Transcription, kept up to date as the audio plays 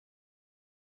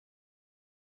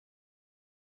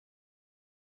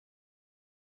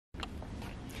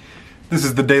This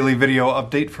is the daily video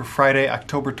update for Friday,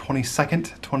 October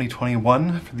 22nd,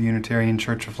 2021 for the Unitarian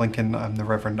Church of Lincoln. I'm the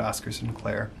Reverend Oscar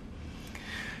Sinclair.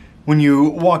 When you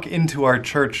walk into our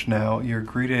church now, you're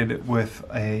greeted with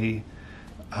a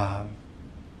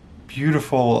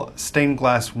beautiful stained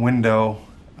glass window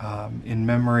in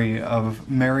memory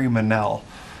of Mary Monel.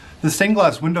 The stained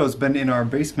glass window has been in our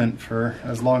basement for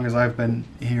as long as I've been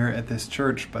here at this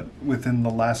church, but within the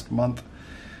last month,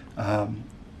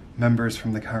 members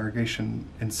from the congregation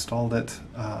installed it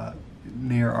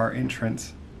near our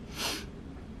entrance.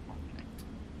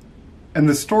 And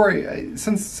the story,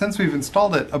 since we've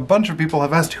installed it, a bunch of people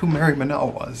have asked who Mary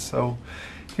Monel was. So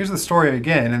here's the story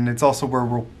again, and it's also where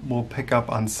we'll pick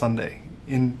up on Sunday.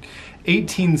 In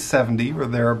 1870 or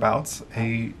thereabouts,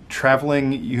 a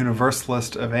traveling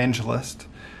Universalist evangelist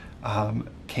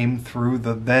came through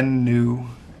the then new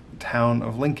town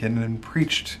of Lincoln and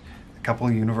preached a couple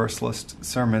of Universalist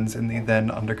sermons in the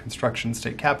then under construction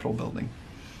state capitol building.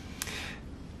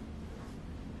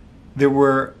 There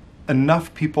were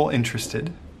enough people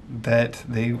interested that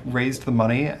they raised the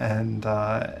money and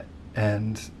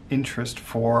interest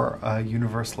for a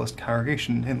Universalist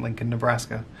congregation in Lincoln,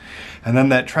 Nebraska. And then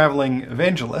that traveling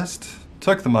evangelist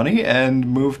took the money and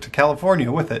moved to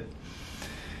California with it.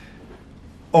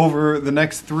 Over the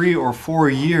next 3 or 4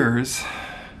 years,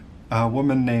 a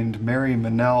woman named Mary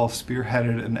Monel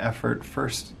spearheaded an effort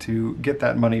first to get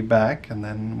that money back, and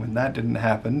then when that didn't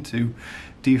happen, to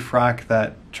defrock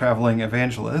that traveling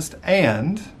evangelist,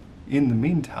 and in the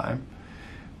meantime,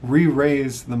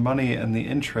 re-raise the money and the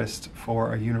interest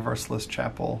for a Universalist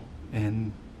chapel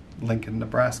in Lincoln,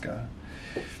 Nebraska.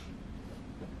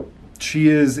 She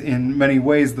is in many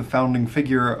ways the founding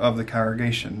figure of the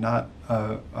congregation, not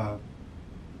a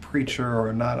preacher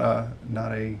or not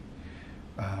a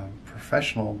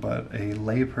professional, but a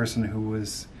lay person who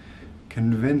was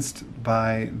convinced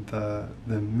by the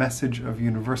message of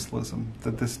Universalism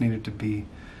that this needed to be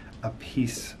a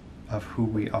piece of who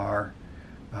we are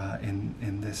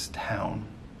in this town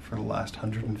for the last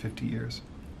 150 years.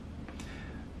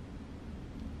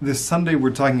 This Sunday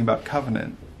we're talking about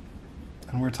covenant,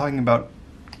 and we're talking about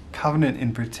covenant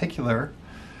in particular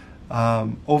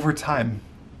over time.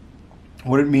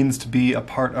 What it means to be a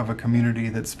part of a community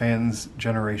that spans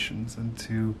generations, and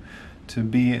to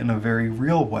be in a very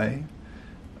real way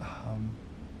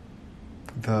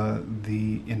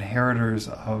the inheritors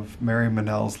of Mary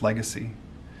Monel's legacy.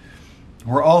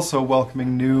 We're also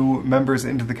welcoming new members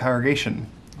into the congregation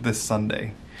this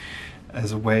Sunday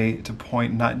as a way to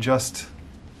point not just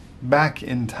back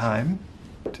in time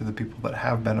to the people that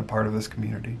have been a part of this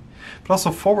community, but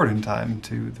also forward in time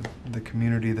to the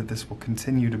community that this will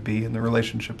continue to be and the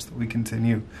relationships that we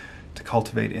continue to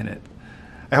cultivate in it.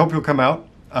 I hope you'll come out.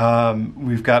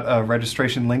 We've got a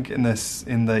registration link in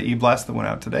the e-blast that went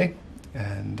out today,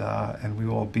 and we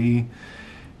will be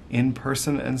in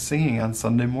person and singing on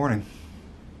Sunday morning.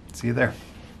 See you there.